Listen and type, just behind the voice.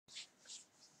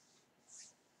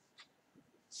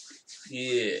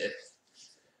Yeah,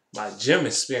 my gym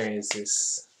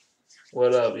experiences.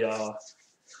 What up, y'all?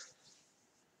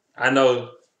 I know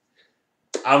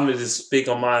I'm gonna just speak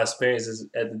on my experiences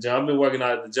at the gym. I've been working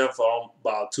out at the gym for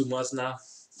about 2 months now.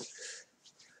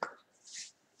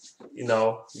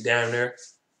 Down there.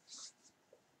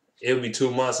 It'll be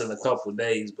 2 months in a couple of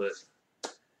days, but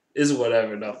it's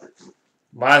whatever though.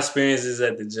 My experiences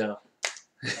at the gym.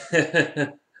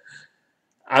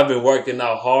 I've been working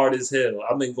out hard as hell.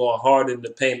 I've been going hard in the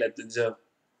paint at the gym.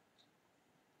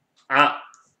 I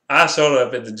I showed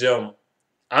up at the gym.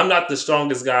 I'm not the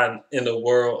strongest guy in the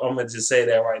world. I'm gonna just say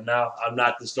that right now. I'm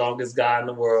not the strongest guy in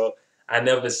the world. I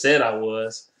never said I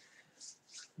was,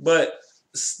 but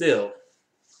still,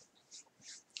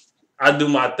 I do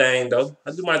my thing though.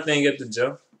 I do my thing at the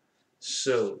gym.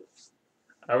 Shoot,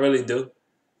 I really do.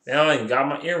 Now I ain't got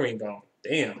my earring on.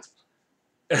 Damn.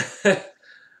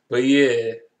 But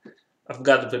yeah, I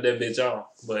forgot to put that bitch on.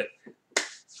 But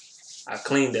I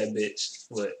cleaned that bitch.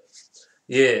 But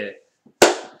yeah.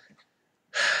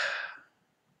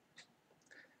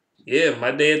 Yeah,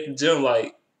 my day at the gym,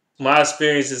 like my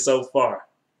experiences so far.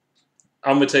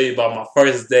 I'm gonna tell you about my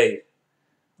first day.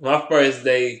 My first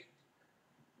day,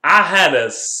 I had a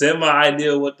semi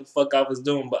idea what the fuck I was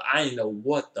doing, but I didn't know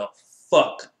what the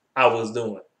fuck I was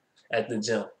doing at the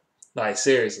gym. Like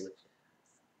seriously,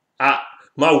 I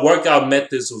my workout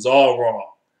methods was all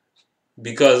wrong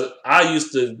because I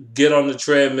used to get on the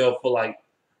treadmill for like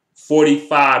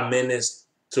 45 minutes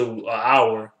to an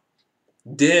hour.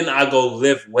 Then I go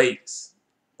lift weights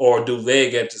or do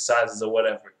leg exercises or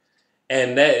whatever.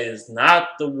 And that is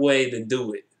not the way to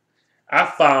do it. I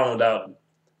found out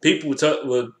people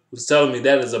was telling me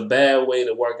that is a bad way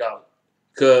to work out.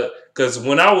 Cause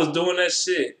when I was doing that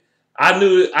shit, I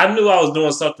knew I was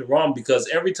doing something wrong because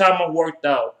every time I worked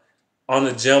out on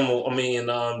the gym, in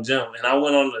the gym, and I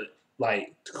went on the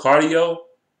like cardio,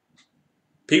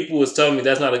 people was telling me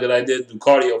that's not a good idea to do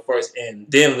cardio first and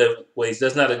then lift weights.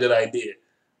 That's not a good idea.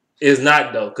 It's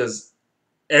not though, cause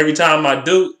every time I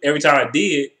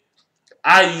did,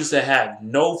 I used to have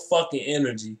no fucking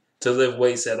energy to lift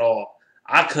weights at all.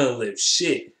 I couldn't lift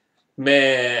shit.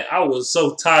 Man, I was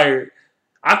so tired.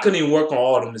 I couldn't even work on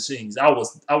all the machines. I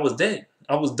was dead.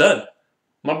 I was done.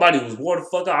 My body was wore the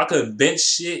fuck out. I couldn't bench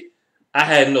shit. I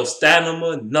had no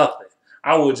stamina, nothing.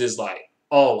 I was just like,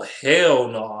 oh hell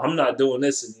no, I'm not doing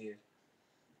this again.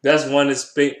 That's one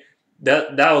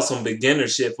that was some beginner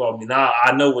shit for me. Now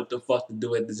I know what the fuck to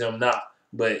do at the gym now.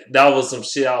 But that was some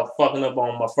shit I was fucking up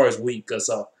on my first week or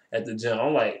so at the gym.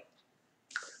 I'm like,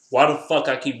 why the fuck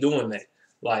I keep doing that?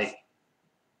 Like,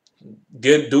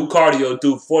 do cardio,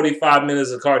 do 45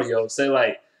 minutes of cardio. Say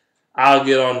like, I'll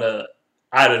get on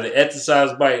either the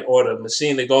exercise bike or the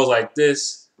machine that goes like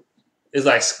this. It's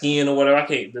like skiing or whatever.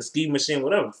 The ski machine,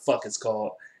 whatever the fuck it's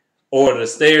called. Or the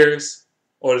stairs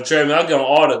or the treadmill. I get on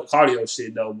all the cardio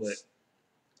shit though, but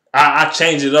I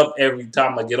change it up every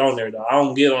time I get on there though. I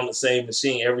don't get on the same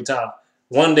machine every time.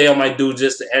 One day I might do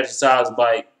just the exercise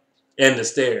bike and the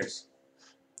stairs.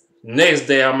 Next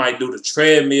day I might do the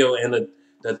treadmill and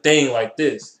the thing like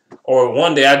this. Or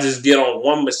one day I just get on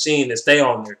one machine and stay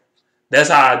on there. That's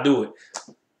how I do it.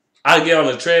 I get on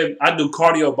the tread. I do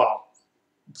cardio about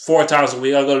 4 times a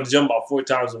week. I go to the gym about 4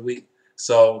 times a week.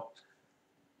 So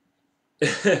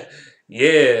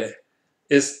yeah,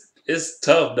 it's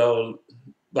tough though.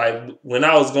 Like when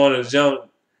I was going to the gym,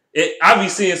 I be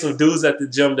seeing some dudes at the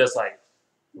gym that's like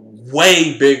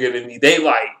way bigger than me. They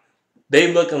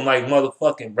looking like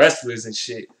motherfucking wrestlers and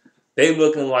shit. They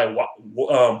looking like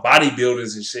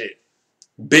bodybuilders and shit.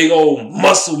 Big old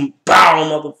muscle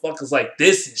bound motherfuckers like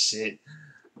this and shit.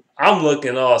 I'm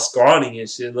looking all scrawny and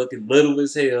shit, looking little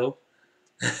as hell,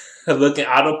 looking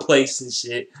out of place and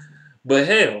shit. But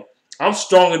hell, I'm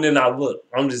stronger than I look.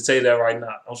 I'm just saying that right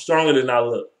now. I'm stronger than I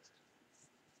look.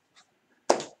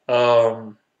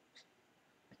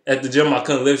 At the gym, I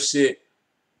couldn't lift shit.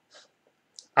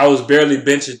 I was barely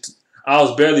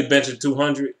benching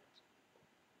 200.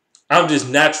 I'm just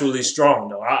naturally strong,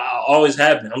 though. I always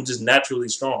have been. I'm just naturally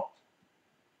strong.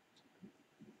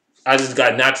 I just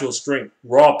got natural strength,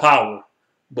 raw power.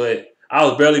 But I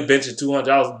was barely benching 200.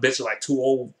 I was benching like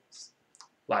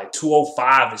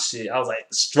 205 and shit. I was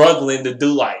like struggling to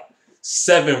do like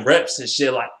 7 reps and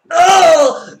shit. Like,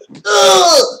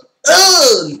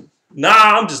 nah,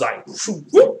 I'm just like,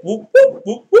 whoop, whoop, whoop,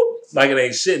 whoop, whoop, like it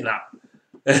ain't shit now.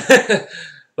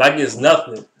 Like it's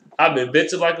nothing. I've been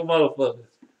bitching like a motherfucker.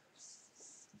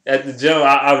 At the gym,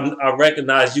 I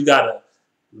recognize you gotta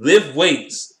lift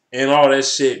weights and all that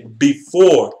shit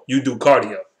before you do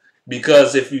cardio.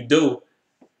 Because if you do,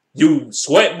 you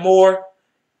sweat more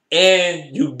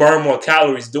and you burn more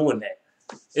calories doing that.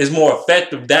 It's more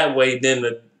effective that way than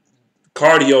the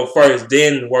cardio first,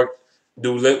 then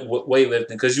do weightlifting,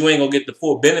 because you ain't gonna get the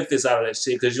full benefits out of that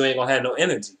shit because you ain't gonna have no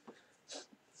energy.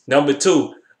 Number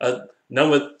two,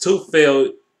 fail.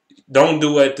 Don't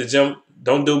do at the gym.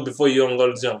 Don't do before you don't go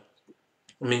to the gym.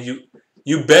 I mean,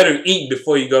 you better eat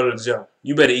before you go to the gym.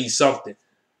 You better eat something.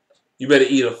 You better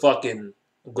eat a fucking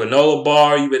granola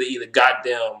bar. You better eat a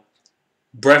goddamn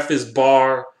breakfast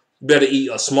bar. You better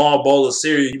eat a small bowl of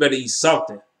cereal. You better eat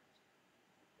something.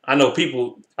 I know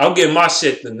people. I'm getting my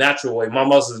shit the natural way. My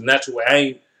muscles the natural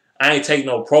way. I ain't taking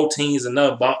no proteins and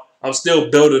nothing. But I'm still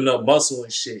building up muscle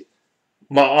and shit.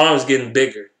 My arms getting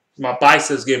bigger. My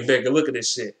biceps getting bigger. Look at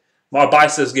this shit. My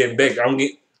biceps getting bigger.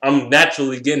 I'm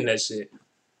naturally getting that shit.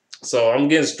 So I'm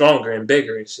getting stronger and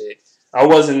bigger and shit. I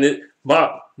wasn't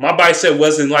my bicep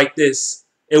wasn't like this.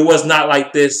 It was not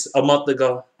like this a month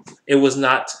ago. It was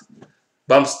not.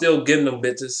 But I'm still getting them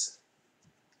bitches.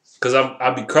 Cause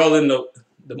I be curling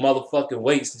the motherfucking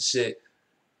weights and shit.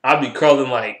 I be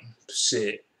curling like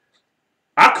shit.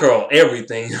 I curl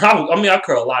everything. I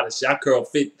curl a lot of shit. I curl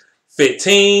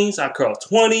 15s. I curl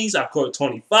 20s. I curl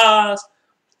 25s.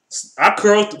 I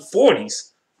curled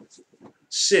 40s.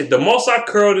 Shit, the most I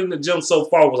curled in the gym so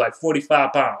far was like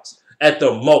 45 pounds at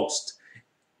the most.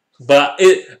 But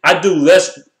I do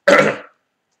less.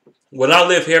 When I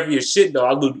lift heavier shit though,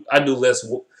 I do less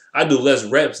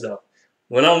reps though.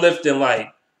 When I'm lifting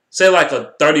like say like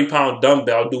a 30-pound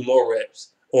dumbbell, I'll do more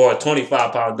reps. Or a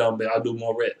 25-pound dumbbell, I'll do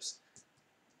more reps.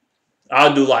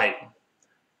 I'll do like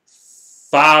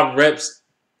 5 reps.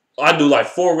 I do like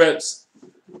 4 reps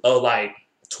of like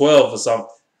 12 or something.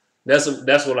 That's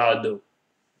what I'll do.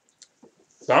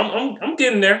 So I'm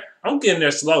getting there. I'm getting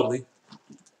there slowly.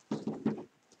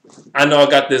 I know I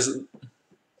got this.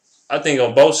 I think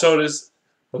on both shoulders,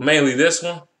 but mainly this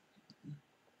one.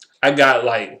 I got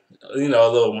like a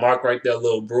little mark right there, a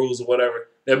little bruise or whatever.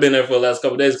 They've been there for the last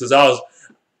couple of days because I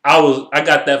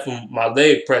got that from my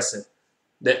leg pressing.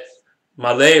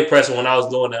 My leg pressing when I was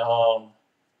doing that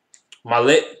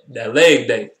leg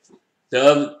day.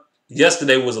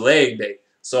 Yesterday was a leg day,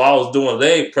 so I was doing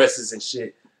leg presses and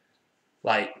shit.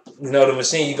 Like the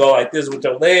machine you go like this with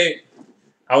your leg.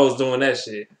 I was doing that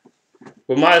shit.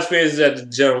 But my experiences at the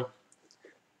gym.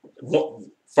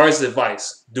 First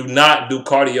advice: do not do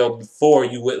cardio before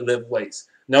you lift weights.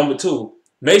 Number 2,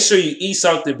 make sure you eat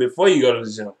something before you go to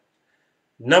the gym.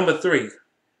 Number 3,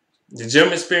 the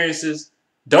gym experiences.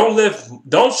 Don't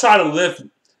try to lift.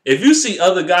 If you see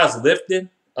other guys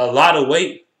lifting a lot of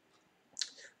weight,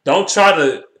 don't try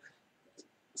to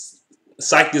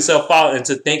psych yourself out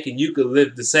into thinking you could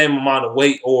lift the same amount of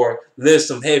weight or lift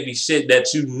some heavy shit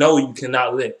that you know you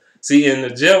cannot lift. See, in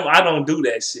the gym, I don't do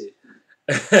that shit.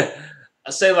 I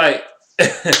say like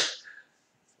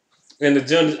in the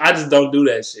gym, I just don't do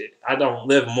that shit. I don't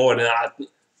lift more than I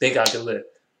think I can lift.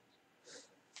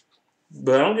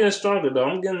 But I'm getting stronger though.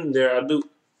 I'm getting there. I do.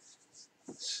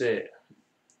 Shit.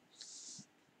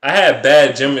 I had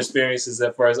bad gym experiences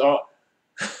at first.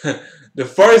 The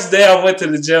first day I went to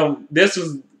the gym, this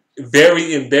was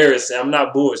very embarrassing. I'm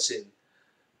not bullshitting.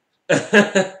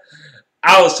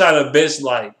 I was trying to bench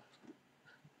like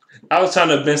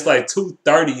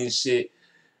 230 and shit.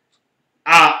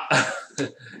 I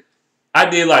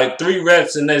did like 3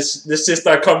 reps and this shit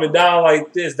started coming down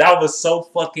like this. That was so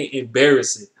fucking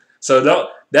embarrassing. So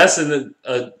that's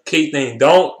a key thing.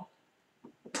 Don't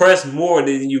press more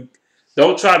than you.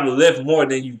 Don't try to lift more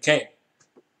than you can.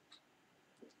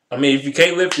 I mean, if you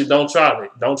can't lift it, don't try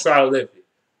it. Don't try to lift it.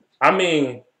 I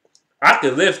mean, I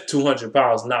can lift 200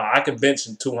 pounds now. I can bench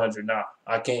 200 now.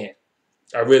 I can.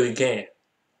 I really can.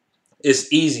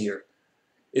 It's easier.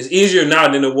 It's easier now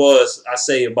than it was, I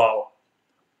say, about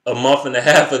a month and a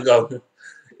half ago.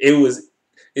 It's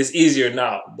easier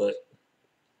now, but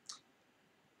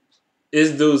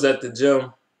it's dudes at the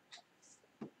gym.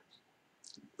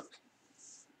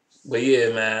 But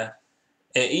yeah, man.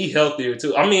 And eat healthier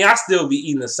too. I mean, I still be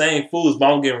eating the same foods, but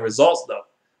I'm getting results though.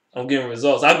 I'm getting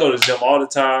results. I go to the gym all the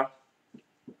time.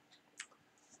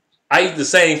 I eat the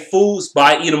same foods, but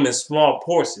I eat them in small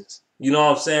portions. You know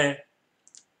what I'm saying?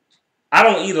 I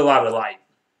don't eat a lot of I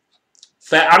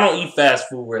don't eat fast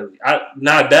food really.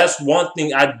 Now that's one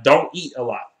thing I don't eat a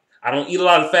lot. I don't eat a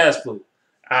lot of fast food.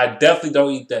 I definitely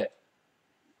don't eat that.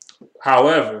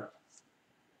 However,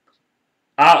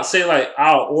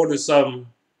 I'll order something.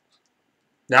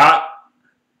 Now,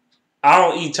 I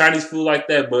don't eat Chinese food like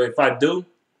that, but if I do,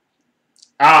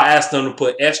 I'll ask them to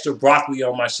put extra broccoli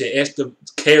on my shit, extra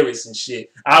carrots and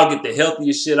shit. I'll get the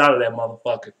healthiest shit out of that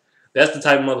motherfucker. That's the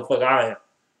type of motherfucker I am.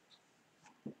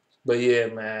 But yeah,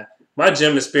 man. My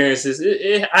gym experiences,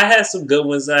 I had some good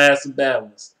ones, I had some bad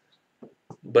ones.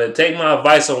 But take my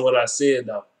advice on what I said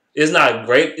though. It's not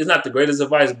great. It's not the greatest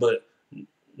advice, but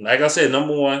like I said,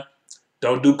 number one,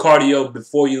 don't do cardio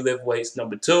before you lift weights.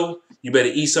 Number two, you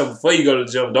better eat something before you go to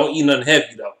the gym. Don't eat nothing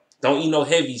heavy though. Don't eat no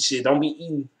heavy shit. Don't be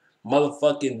eating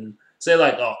motherfucking say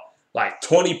like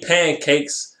 20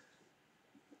 pancakes,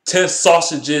 10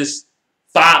 sausages,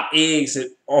 5 eggs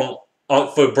on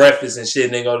for breakfast and shit,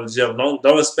 and then go to the gym.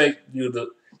 Don't expect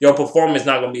your performance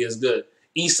not gonna be as good.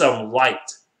 Eat something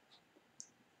light.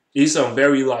 Eat something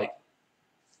very light.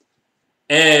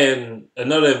 And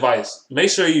another advice: make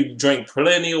sure you drink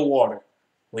plenty of water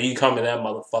when you come in that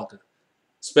motherfucker.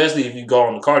 Especially if you go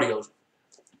on the cardio.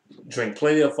 Drink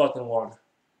plenty of fucking water.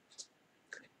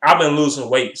 I've been losing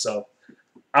weight, so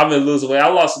I've been losing weight. I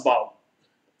lost about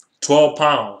 12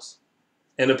 pounds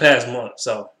in the past month.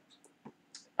 So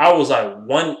I was like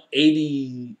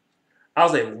 180. I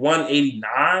was like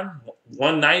 189,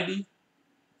 190.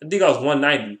 I think I was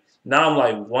 190. Now I'm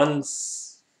like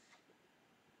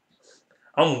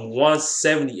I'm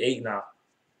 178 now.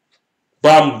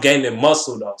 But I'm gaining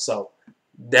muscle though, so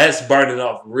that's burning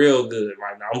off real good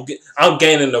right now. I'm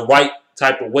gaining the right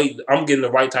type of weight. I'm getting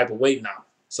the right type of weight now.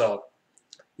 So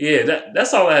yeah,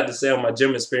 that's all I had to say on my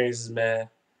gym experiences, man.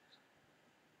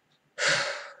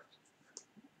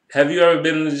 Have you ever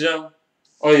been in the gym?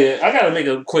 Oh yeah, I gotta make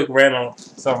a quick rant on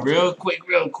something real quick.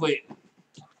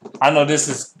 I know this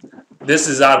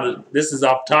is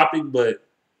off topic, but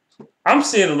I'm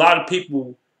seeing a lot of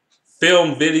people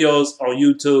film videos on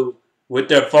YouTube with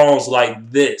their phones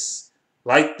like this.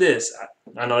 I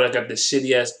know they got this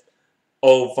shitty ass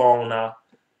old phone now,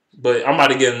 but I'm about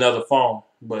to get another phone.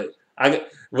 But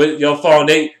with your phone,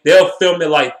 they'll film it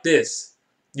like this.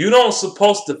 You don't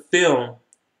supposed to film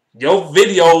your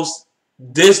videos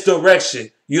this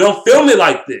direction. You don't film it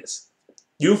like this.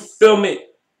 You film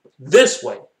it this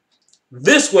way.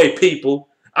 This way, people.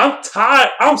 I'm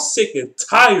tired. I'm sick and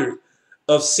tired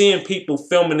of seeing people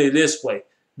filming it this way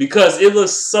because it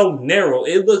looks so narrow.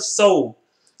 It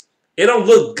don't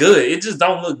look good. It just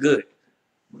don't look good.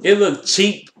 It looks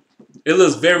cheap. It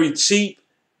looks very cheap.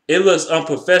 It looks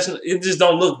unprofessional. It just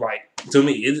don't look right to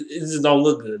me. It just don't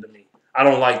look good to me. I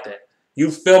don't like that.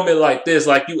 You film it like this,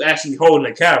 like you actually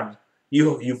holding the camera.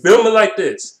 You film it like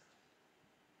this.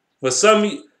 For some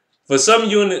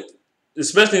of you,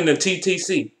 especially in the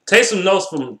TTC, take some notes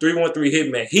from 313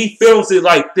 Hitman. He films it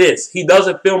like this. He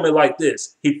doesn't film it like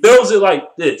this. He films it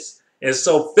like this. And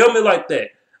so film it like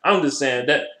that. I'm just saying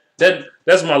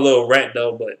that's my little rant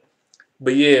though,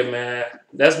 but yeah, man,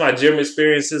 that's my gym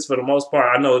experiences for the most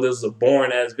part. I know this is a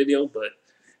boring ass video, but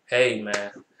hey,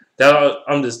 man,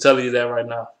 I'm just telling you that right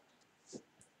now.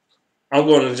 I'm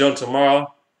going to the gym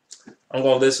tomorrow. I'm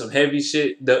gonna lift some heavy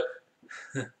shit. I'm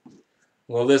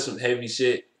gonna lift some heavy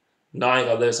shit. No, I ain't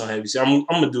gonna lift some heavy shit. I'm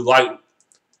gonna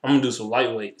do some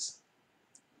light weights.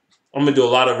 I'm gonna do a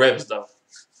lot of reps though.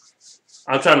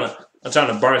 I'm trying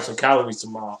to burn some calories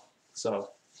tomorrow. So,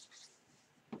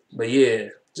 but yeah,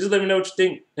 just let me know what you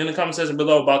think in the comment section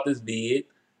below about this vid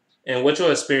and what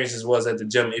your experiences was at the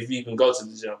gym if you even go to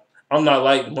the gym. I'm not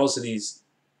like most of these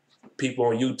people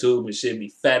on YouTube and shit be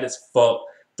fat as fuck,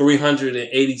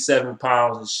 387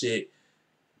 pounds and shit,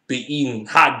 be eating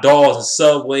hot dogs and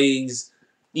Subways,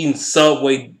 eating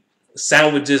Subway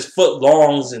sandwiches, foot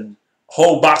longs, and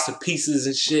whole box of pieces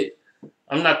and shit.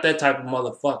 I'm not that type of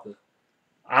motherfucker.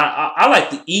 I like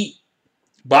to eat,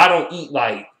 but I don't eat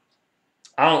like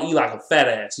a fat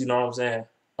ass. You know what I'm saying?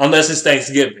 Unless it's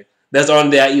Thanksgiving. That's the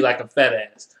only day I eat like a fat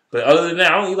ass. But other than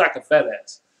that, I don't eat like a fat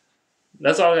ass.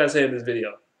 That's all I gotta say in this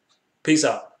video. Peace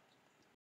out.